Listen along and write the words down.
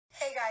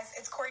guys,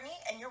 it's Courtney,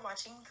 and you're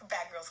watching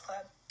Bad Girls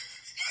Club.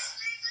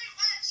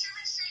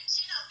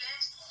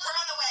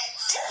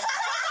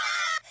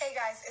 Hey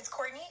guys, it's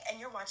Courtney, and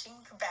you're watching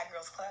Bad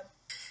Girls Club.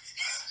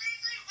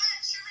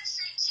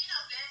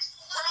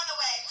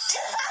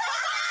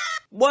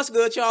 What's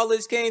good, y'all?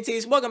 It's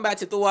kingtise. Welcome back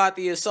to Throughout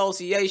the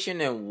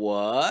Association. And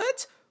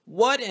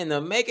what in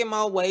the making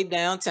my way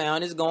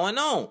downtown is going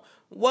on?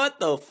 What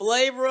the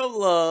flavor of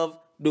love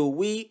do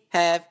we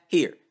have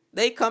here?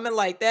 They coming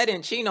like that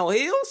in Chino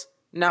Hills?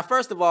 Now,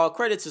 first of all,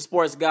 credit to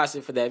Sports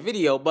Gossip for that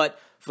video, but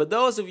for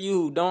those of you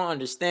who don't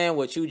understand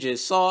what you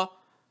just saw,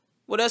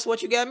 well, that's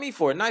what you got me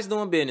for. Nice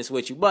doing business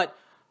with you. But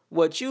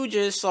what you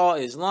just saw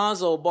is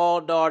Lonzo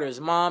Ball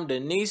daughter's mom,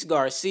 Denise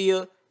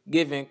Garcia,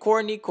 giving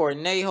Courtney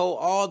Conejo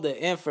all the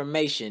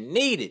information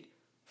needed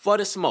for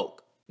the smoke.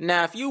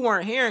 Now, if you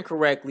weren't hearing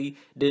correctly,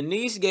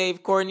 Denise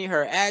gave Courtney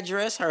her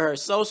address, her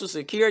social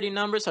security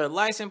numbers, her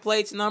license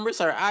plates numbers,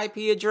 her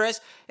IP address,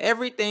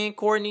 everything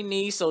Courtney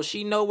needs so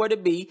she know where to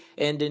be,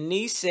 and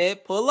Denise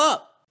said pull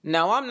up.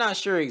 Now, I'm not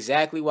sure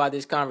exactly why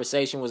this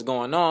conversation was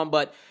going on,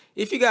 but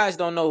if you guys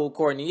don't know who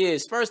Courtney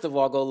is, first of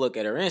all, go look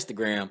at her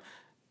Instagram.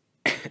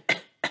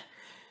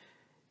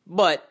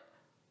 But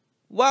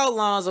while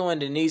Lonzo and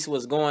Denise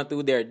was going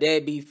through their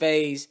deadbeat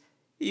phase,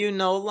 you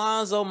know,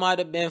 Lonzo might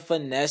have been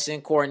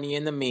finessing Courtney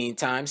in the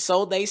meantime,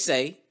 so they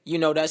say. You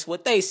know, that's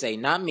what they say,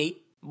 not me.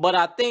 But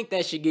I think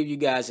that should give you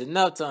guys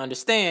enough to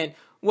understand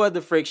where the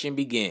friction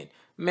began.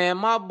 Man,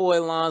 my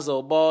boy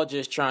Lonzo Ball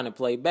just trying to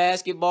play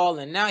basketball,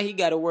 and now he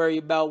got to worry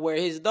about where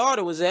his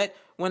daughter was at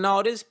when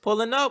all this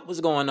pulling up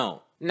was going on.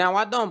 Now,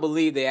 I don't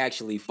believe they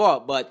actually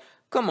fought, but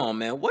come on,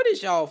 man, what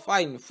is y'all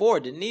fighting for?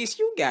 Denise,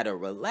 you got to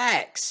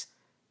relax.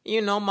 You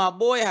know, my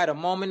boy had a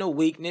moment of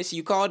weakness.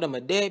 You called him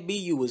a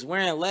deadbeat. You was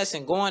wearing less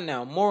and going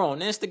now more on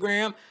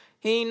Instagram.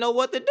 He ain't know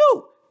what to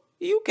do.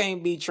 You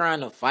can't be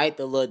trying to fight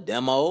the little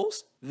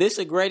demos. This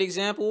a great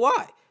example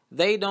why.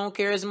 They don't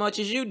care as much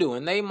as you do,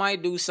 and they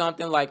might do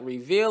something like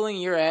revealing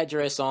your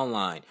address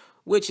online,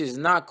 which is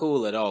not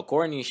cool at all.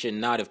 Courtney should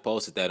not have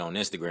posted that on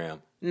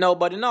Instagram. No,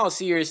 but in all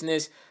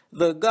seriousness,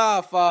 the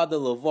Godfather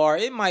LeVar,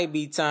 it might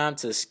be time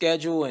to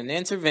schedule an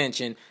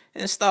intervention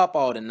and stop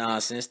all the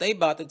nonsense. They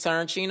about to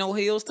turn Chino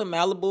Hills to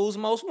Malibu's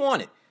most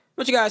wanted.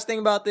 What you guys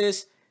think about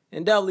this?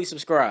 And definitely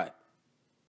subscribe.